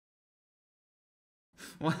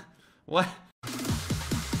What? What?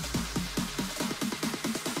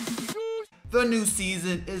 The new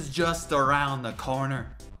season is just around the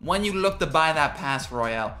corner. When you look to buy that Clash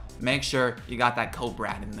Royale, make sure you got that code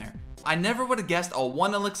B-rad in there. I never would have guessed a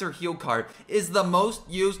 1 elixir heal card is the most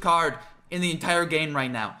used card in the entire game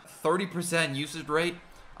right now. 30% usage rate.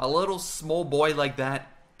 A little Smol Boi like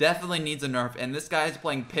that definitely needs a nerf, and this guy is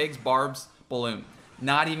playing pigs, barbs, balloon.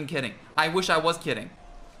 Not even kidding. I wish I was kidding.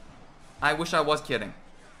 I wish I was kidding.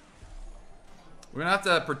 We're gonna have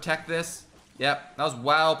to protect this. Yep, that was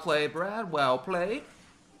well played, Brad. Well played.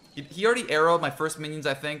 He already arrowed my first minions,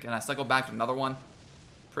 I think, and I cycled back to another one.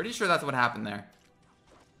 Pretty sure that's what happened there.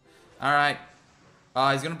 All right.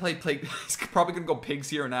 He's gonna play pig. He's probably gonna go pigs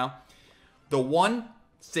here now. The one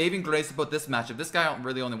saving grace about this matchup, this guy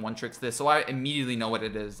really only one tricks this, so I immediately know what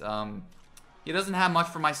it is. He doesn't have much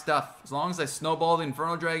for my stuff. As long as I snowball the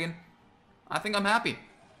Inferno Dragon, I think I'm happy.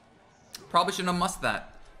 Probably shouldn't have mussed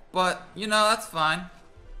that, but you know, that's fine.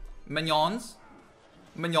 Minions.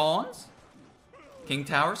 Minions. King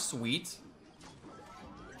Tower, sweet.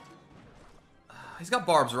 He's got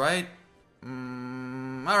barbs, right?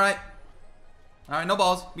 Alright. Alright, no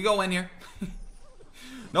balls. We go in here.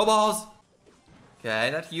 No balls.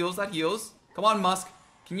 Okay, that heals, that heals. Come on, Musk.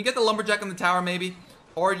 Can you get the lumberjack on the tower, maybe?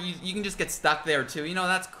 Or you can just get stuck there, too. You know,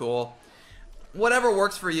 that's cool. Whatever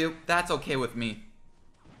works for you, that's okay with me.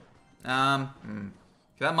 Okay,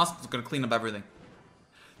 that Musk is gonna clean up everything.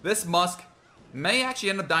 This Musk may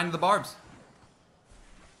actually end up dying to the barbs.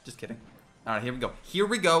 Just kidding. Alright, here we go. Here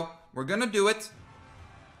we go. We're gonna do it.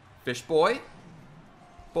 Fish boy.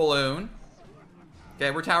 Balloon.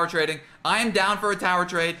 Okay, we're tower trading. I am down for a tower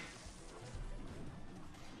trade.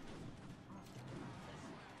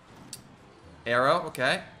 Arrow,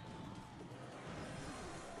 okay.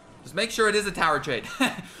 Just make sure it is a tower trade.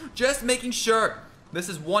 Just making sure. This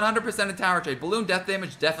is 100% a tower trade. Balloon death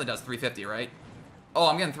damage definitely does 350, right? Oh,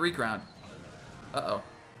 I'm getting 3 crown. Uh-oh.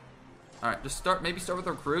 Alright, just maybe start with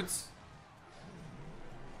the recruits.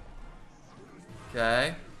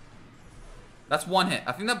 Okay. That's 1 hit.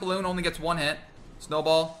 I think that balloon only gets 1 hit.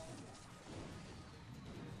 Snowball.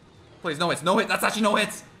 Please, no hits. No hit. That's actually no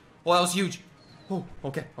hits. Well, that was huge. Oh,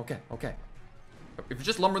 okay, okay, okay. If you're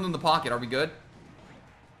just lumbering in the pocket, are we good?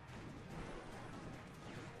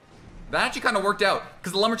 That actually kind of worked out,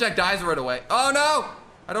 because the lumberjack dies right away. Oh no!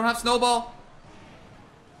 I don't have snowball.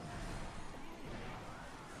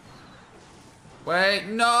 Wait,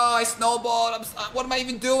 no, I snowballed. What am I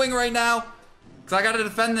even doing right now? Because I gotta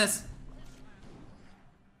defend this.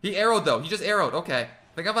 He arrowed though. He just arrowed. Okay.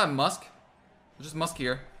 I think I've had Musk. There's just Musk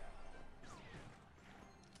here.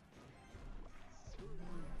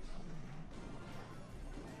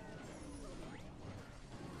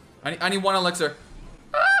 I need 1 elixir.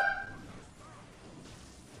 Ah!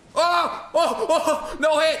 Oh! Oh! Oh!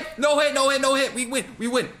 No hit! No hit! No hit! No hit! We win! We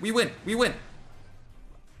win! We win! We win!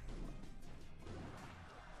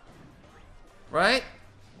 Right?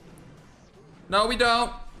 No, we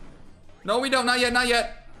don't. No, we don't. Not yet. Not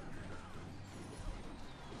yet.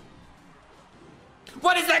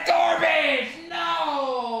 What is that garbage?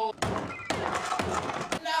 No!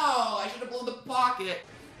 No! I should have blown the pocket.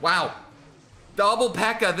 Wow. Double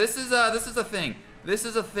P.E.K.K.A. This is a thing. This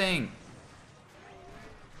is a thing.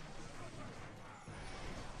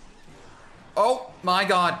 Oh my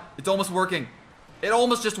god. It's almost working. It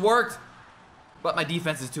almost just worked. But my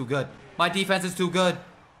defense is too good. My defense is too good.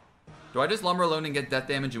 Do I just lumber alone and get death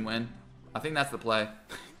damage and win? I think that's the play.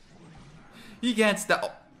 He can't stop.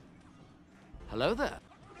 Oh. Hello there.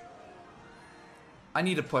 I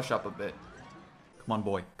need to push up a bit. Come on,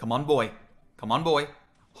 boy. Come on, boy. Come on, boy.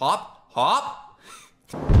 Hop. Hop.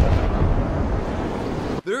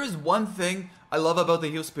 There is one thing I love about the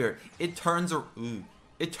heal spirit. It turns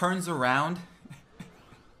around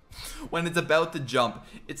when it's about to jump.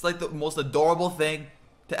 It's like the most adorable thing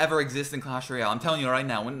to ever exist in Clash Royale. I'm telling you right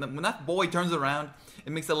now, when that boy turns around,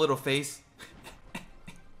 it makes a little face.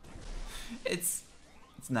 It's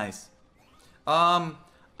nice.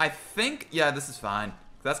 I think, yeah, this is fine.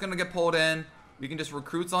 That's gonna get pulled in. We can just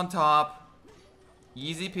recruits on top.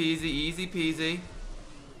 Easy peasy, easy peasy.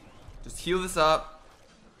 Just heal this up.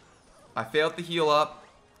 I failed to heal up.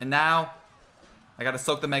 And now, I gotta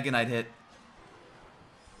soak the Mega Knight hit.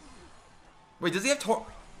 Wait, does he have Tor?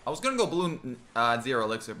 I was gonna go balloon 0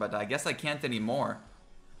 elixir, but I guess I can't anymore.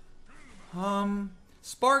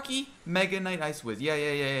 Sparky, Mega Knight, Ice Wiz.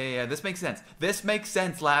 Yeah. This makes sense. This makes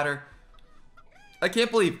sense, ladder. I can't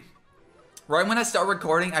believe. Right when I start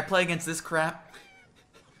recording, I play against this crap.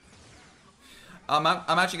 I'm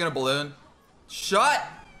actually gonna balloon. Shut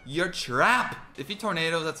your trap. If he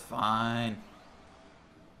tornadoes, that's fine.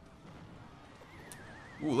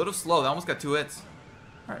 Ooh, a little slow. That almost got 2 hits.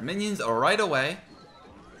 Alright, minions are right away.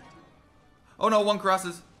 Oh no, 1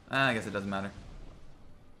 crosses. I guess it doesn't matter.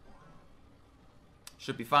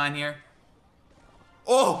 Should be fine here.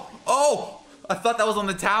 Oh! Oh! I thought that was on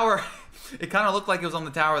the tower. It kind of looked like it was on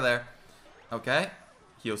the tower there. Okay.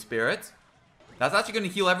 Heal spirit. That's actually going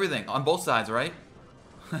to heal everything on both sides, right?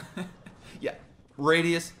 Yeah.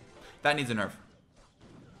 Radius. That needs a nerf.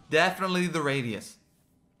 Definitely the radius.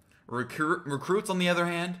 Recruits, on the other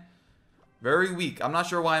hand, very weak. I'm not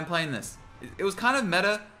sure why I'm playing this. It was kind of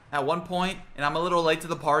meta at one point, and I'm a little late to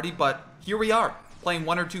the party, but here we are. Playing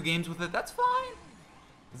 1 or 2 games with it. That's fine.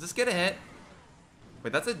 Does this get a hit?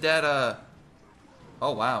 Wait, that's a dead,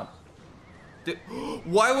 Oh, wow.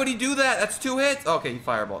 Why would he do that? That's 2 hits. Okay, he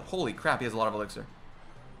fireballed. Holy crap, he has a lot of elixir.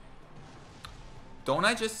 Don't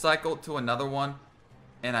I just cycle to another one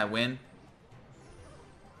and I win?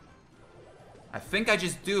 I think I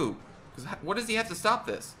just do. Because what does he have to stop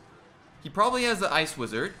this? He probably has the ice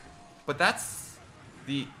wizard, but that's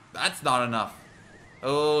not enough.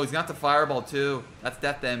 Oh, he's gonna have to fireball too. That's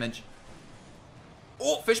death damage.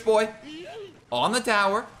 Oh, fish boy. On the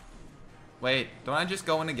tower. Wait, don't I just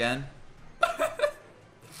go in again?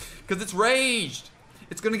 Because it's raged.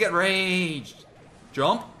 It's gonna get raged.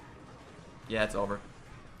 Jump. Yeah, it's over.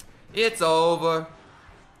 It's over.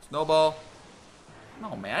 Snowball.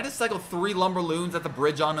 Oh man, I just cycled 3 lumber loons at the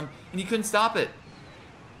bridge on him, and he couldn't stop it.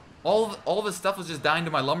 All of his stuff was just dying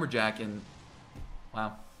to my lumberjack, and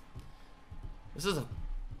wow. This is a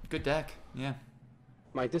good deck, yeah.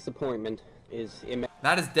 My disappointment is immense.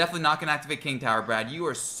 That is definitely not gonna activate King Tower, Brad. You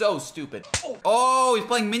are so stupid. Oh, he's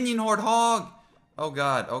playing Minion Horde Hog. Oh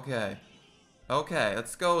god, okay. Okay,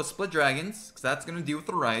 let's go Split Dragons, because that's gonna deal with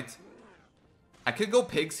the right. I could go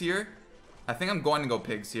Pigs here. I think I'm going to go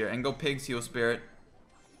Pigs here, and go Pigs, Heal Spirit.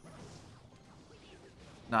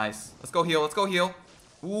 Nice. Let's go heal, let's go heal.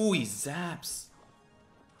 Ooh, he zaps.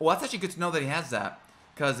 Oh, that's actually good to know that he has zap.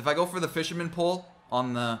 Because if I go for the Fisherman pull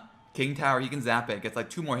on the King Tower, he can zap it. Gets like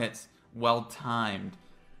 2 more hits. Well timed.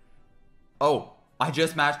 Oh, I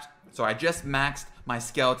just maxed my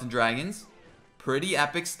Skeleton Dragons. Pretty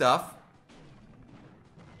epic stuff.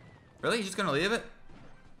 Really? He's just gonna leave it?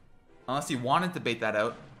 Unless he wanted to bait that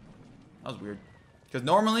out. That was weird. Because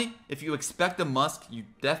normally, if you expect a Musk, you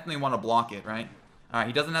definitely want to block it, right? Alright,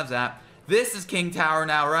 he doesn't have zap. This is King Tower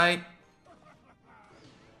now, right?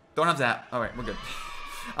 Don't have zap. Alright, we're good.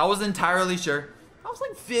 I was entirely sure. I was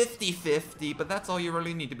like 50-50, but that's all you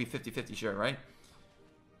really need to be 50-50 sure, right?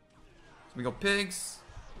 So we go Pigs.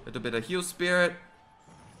 A little bit of Heal Spirit.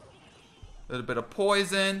 A little bit of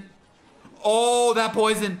Poison. Oh, that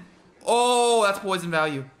Poison. Oh, that's poison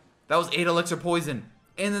value. That was 8 elixir poison.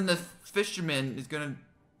 And then the Fisherman is gonna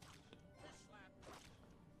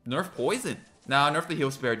nerf Poison. Now nerf the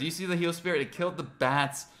Heal Spirit. Do you see the Heal Spirit? It killed the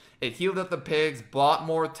bats. It healed up the pigs. Bought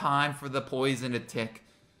more time for the poison to tick.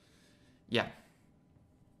 Yeah.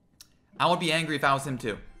 I would be angry if I was him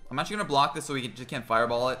too. I'm actually gonna block this so he just can't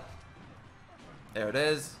fireball it. There it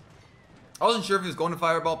is. I wasn't sure if he was going to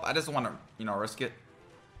fireball, but I just want to, you know, risk it.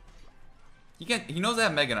 He knows I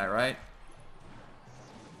have Mega Knight, right?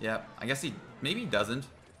 Yeah, I guess maybe he doesn't.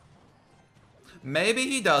 Maybe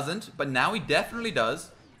he doesn't, but now he definitely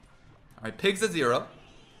does. Alright, Pigs at 0.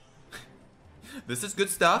 This is good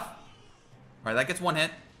stuff. Alright, that gets 1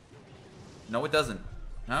 hit. No, it doesn't.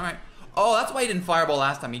 Alright. Oh, that's why he didn't fireball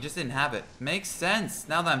last time. He just didn't have it. Makes sense,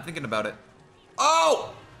 now that I'm thinking about it.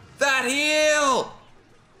 Oh! That heal!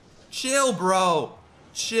 Chill, bro.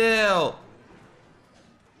 Chill.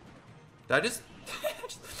 Did I just...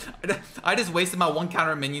 I just wasted my 1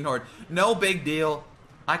 counter Minion Horde. No big deal.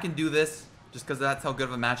 I can do this just because that's how good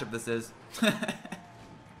of a matchup this is.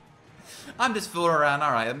 I'm just fooling around.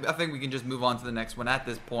 Alright, I think we can just move on to the next one at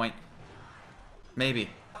this point. Maybe.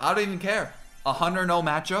 I don't even care. A Hunter no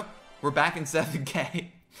matchup. We're back in 7K.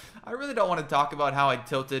 I really don't want to talk about how I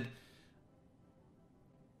tilted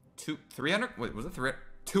 300? Wait, was it 300?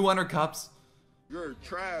 200 cups? You're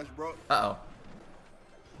trash, bro. Uh-oh.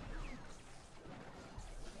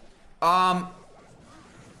 I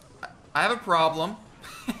have a problem.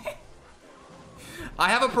 I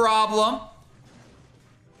have a problem.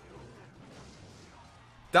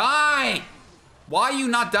 Die! Why are you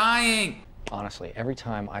not dying? Honestly, every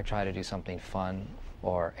time I try to do something fun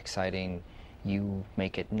or exciting, you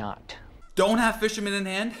make it not. Don't have Fisherman in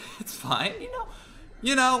hand. It's fine.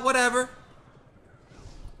 You know, whatever.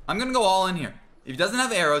 I'm gonna go all in here. If he doesn't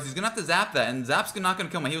have arrows, he's gonna have to zap that, and zap's not gonna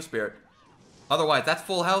kill my Heal Spirit. Otherwise, that's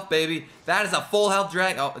full health, baby. That is a full health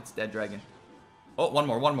drag. Oh, it's dead dragon. Oh, one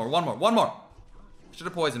more. Should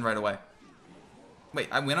have poisoned right away. Wait,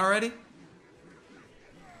 I win already?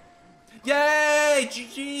 Yay! Yay,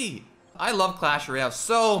 GG. I love Clash Royale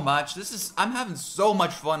so much. I'm having so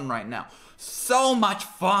much fun right now. So much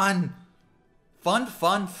fun. Fun.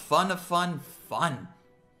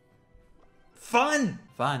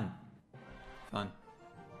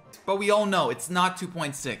 But we all know it's not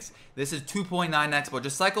 2.6. This is 2.9 Expo.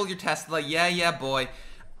 Just cycle your Tesla. Yeah, boy.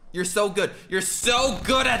 You're so good. You're so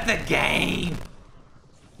good at the game.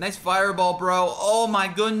 Nice fireball, bro. Oh my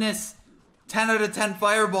goodness. 10 out of 10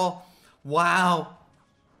 fireball. Wow.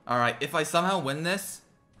 All right, if I somehow win this,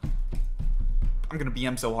 I'm gonna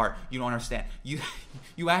BM so hard. You don't understand.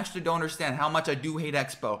 You actually don't understand how much I do hate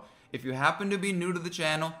Expo. If you happen to be new to the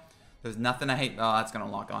channel, there's nothing I hate. Oh, that's gonna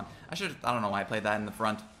lock on. I don't know why I played that in the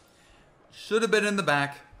front. Should have been in the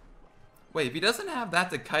back. Wait, if he doesn't have that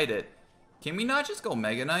to kite it, can we not just go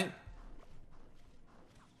Mega Knight?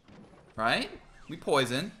 Right? We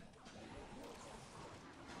poison.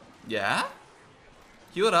 Yeah?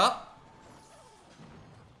 Heal it up.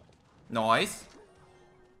 Nice.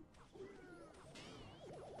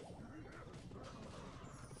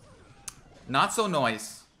 Not so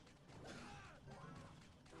nice.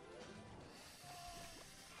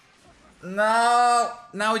 No.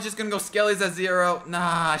 Now we're just gonna go Skellies at 0.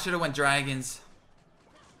 Nah, I should have went Dragons.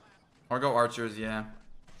 Or go Archers, yeah.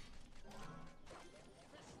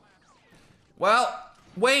 Well,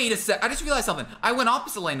 wait a sec. I just realized something. I went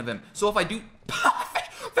opposite lane of him. So if I do...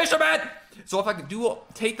 Fisherman! So if I could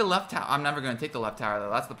take the left tower... I'm never going to take the left tower, though.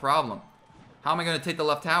 That's the problem. How am I going to take the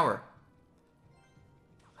left tower?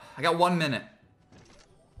 I got 1 minute.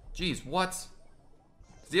 Jeez, what?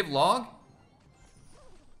 Does he have log?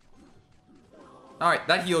 Alright,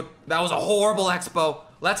 that healed. That was a horrible Expo.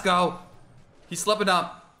 Let's go. He's slipping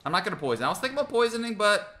up. I'm not going to poison. I was thinking about poisoning,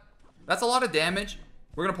 but that's a lot of damage.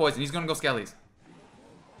 We're going to poison. He's going to go Skellies.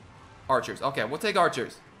 Archers. Okay, we'll take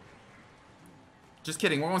Archers. Just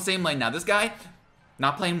kidding. We're on the same lane now. This guy,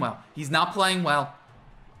 not playing well. He's not playing well.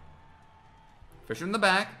 Fisher in the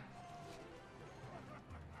back.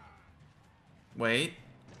 Wait.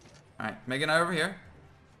 Alright, Mega Knight over here.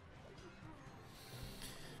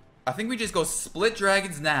 I think we just go split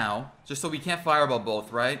dragons now, just so we can't fireball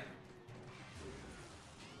both, right?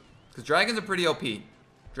 Because dragons are pretty OP.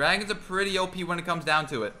 Dragons are pretty OP when it comes down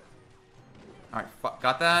to it. Alright,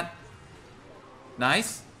 got that.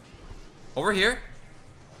 Nice. Over here.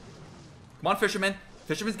 Come on, Fisherman.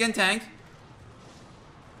 Fisherman's getting tanked.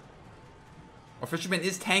 Or Fisherman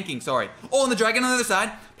is tanking, sorry. Oh, and the dragon on the other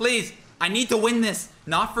side. Please, I need to win this.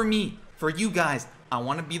 Not for me, for you guys. I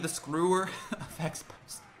want to be the screwer of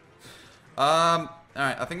Expos. Alright,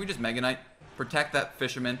 I think we just Mega Knight. Protect that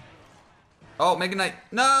Fisherman. Oh, Mega Knight.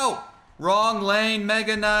 No! Wrong lane,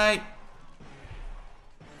 Mega Knight.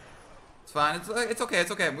 It's fine. It's okay.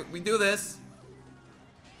 It's okay. We do this.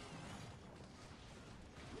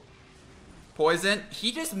 Poison.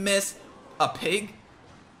 He just missed a pig.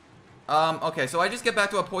 Okay, so I just get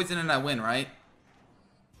back to a poison and I win, right?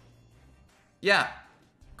 Yeah.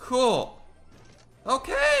 Cool.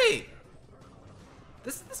 Okay.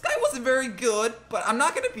 This guy wasn't very good, but I'm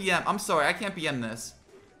not gonna PM. I'm sorry, I can't PM this.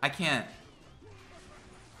 I can't.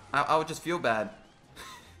 I would just feel bad.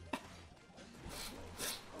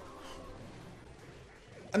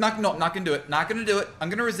 not gonna do it. Not gonna do it. I'm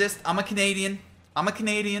gonna resist. I'm a Canadian. I'm a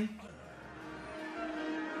Canadian.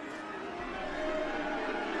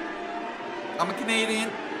 I'm a Canadian.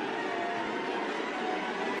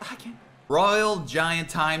 I can't. Royal Giant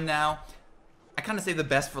time now. I kind of say the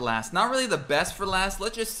best for last. Not really the best for last.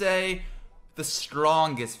 Let's just say the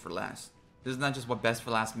strongest for last. This is not just what best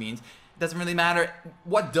for last means. It doesn't really matter.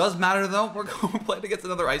 What does matter though, we're going to play against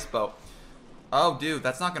another ice bow. Oh, dude,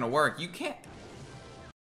 that's not going to work. You can't.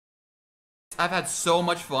 I've had so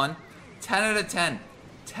much fun. 10 out of 10.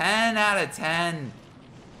 10 out of 10.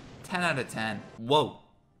 10 out of 10. Whoa.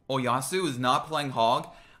 Oyasu is not playing Hog.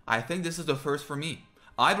 I think this is the first for me.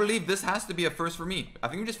 I believe this has to be a first for me. I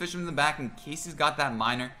think we just fish him in the back in case he's got that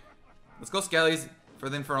minor. Let's go Skellies for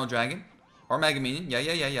the Infernal Dragon. Or Mega Minion.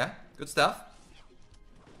 Yeah. Good stuff.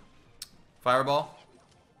 Fireball.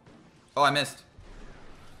 Oh, I missed.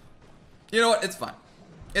 You know what? It's fine.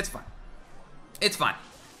 It's fine. It's fine.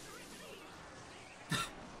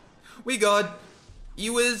 We good.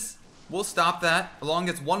 Ewiz. We'll stop that. As long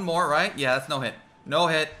as it's one more, right? Yeah, that's no hit. No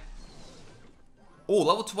hit. Oh,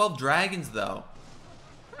 level 12 dragons, though.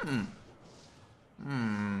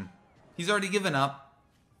 He's already given up.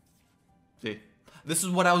 See, this is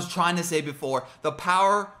what I was trying to say before. The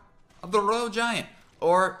power of the Royal Giant.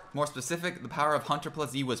 Or, more specific, the power of Hunter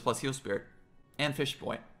plus Ewiz plus Heal Spirit. And Fish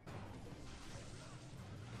Boy.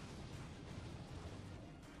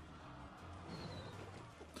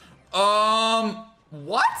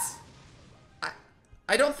 What?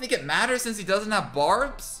 I don't think it matters since he doesn't have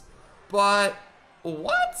barbs, but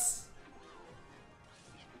what?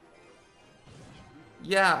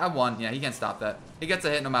 Yeah, I won. Yeah, he can't stop that. He gets a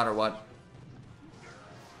hit no matter what.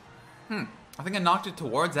 I think I knocked it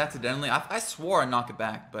towards accidentally. I swore I knocked it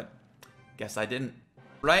back, but guess I didn't.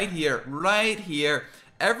 Right here, right here.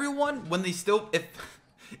 Everyone, when they still,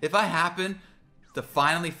 if I happen to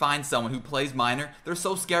finally find someone who plays miner, they're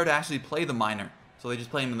so scared to actually play the miner. So they just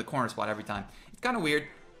play him in the corner spot every time. It's kind of weird.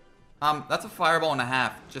 That's a fireball and a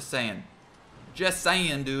half. Just saying. Just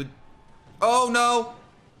saying, dude. Oh, no.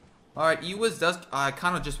 All right, Ewas does, I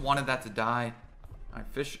kind of just wanted that to die. All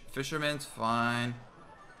right, Fisherman's fine.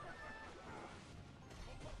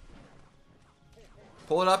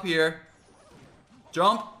 Pull it up here.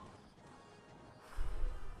 Jump.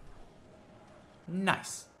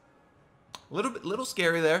 Nice. Little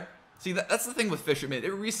scary there. See, that's the thing with Fisherman.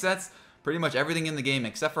 It resets pretty much everything in the game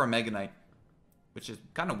except for a Mega Knight, which is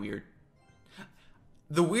kind of weird.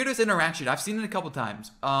 The weirdest interaction, I've seen it a couple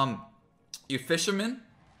times. You Fisherman,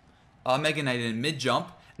 Mega Knight in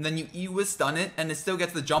mid-jump, and then you Ewas stun it, and it still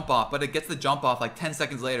gets the jump off, but it gets the jump off like 10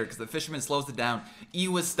 seconds later because the Fisherman slows it down.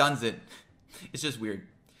 Ewas stuns it. It's just weird.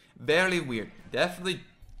 Very weird. Definitely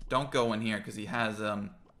don't go in here because he has,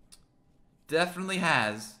 definitely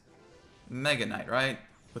has Mega Knight, right?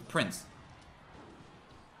 With Prince.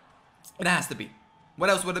 It has to be. What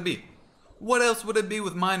else would it be? What else would it be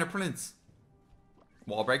with Miner Prince?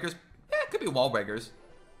 Wall breakers? Yeah, it could be wall breakers.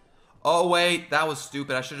 Oh, wait. That was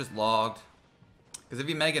stupid. I should have just logged. Because if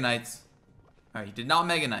he Mega Knights... Alright, he did not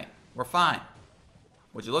Mega Knight. We're fine.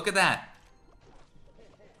 Would you look at that?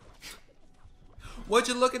 Would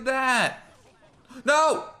you look at that?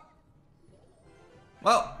 No!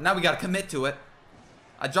 Well, now we gotta commit to it.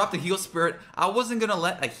 I dropped a heal spirit. I wasn't gonna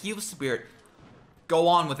let a heal spirit go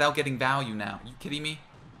on without getting value now. You kidding me?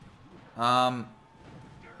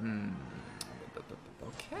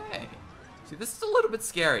 Okay. See, this is a little bit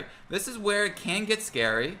scary. This is where it can get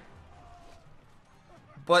scary.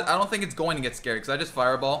 But I don't think it's going to get scary because I just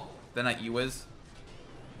fireball. Then I Ewas.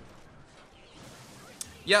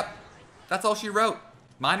 Yep. That's all she wrote.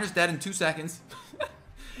 Miner's dead in 2 seconds.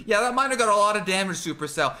 Yeah, that miner got a lot of damage,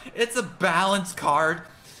 Supercell. It's a balanced card.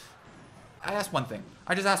 I asked one thing.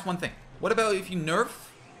 I just asked one thing. What about if you nerf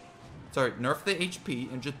the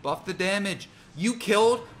HP and just buff the damage? You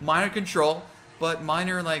killed Miner Control, but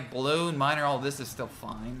Miner like Balloon, Miner all this is still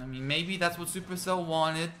fine. I mean, maybe that's what Supercell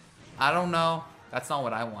wanted. I don't know. That's not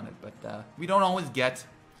what I wanted, but we don't always get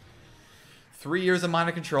 3 years of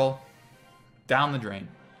Miner Control down the drain.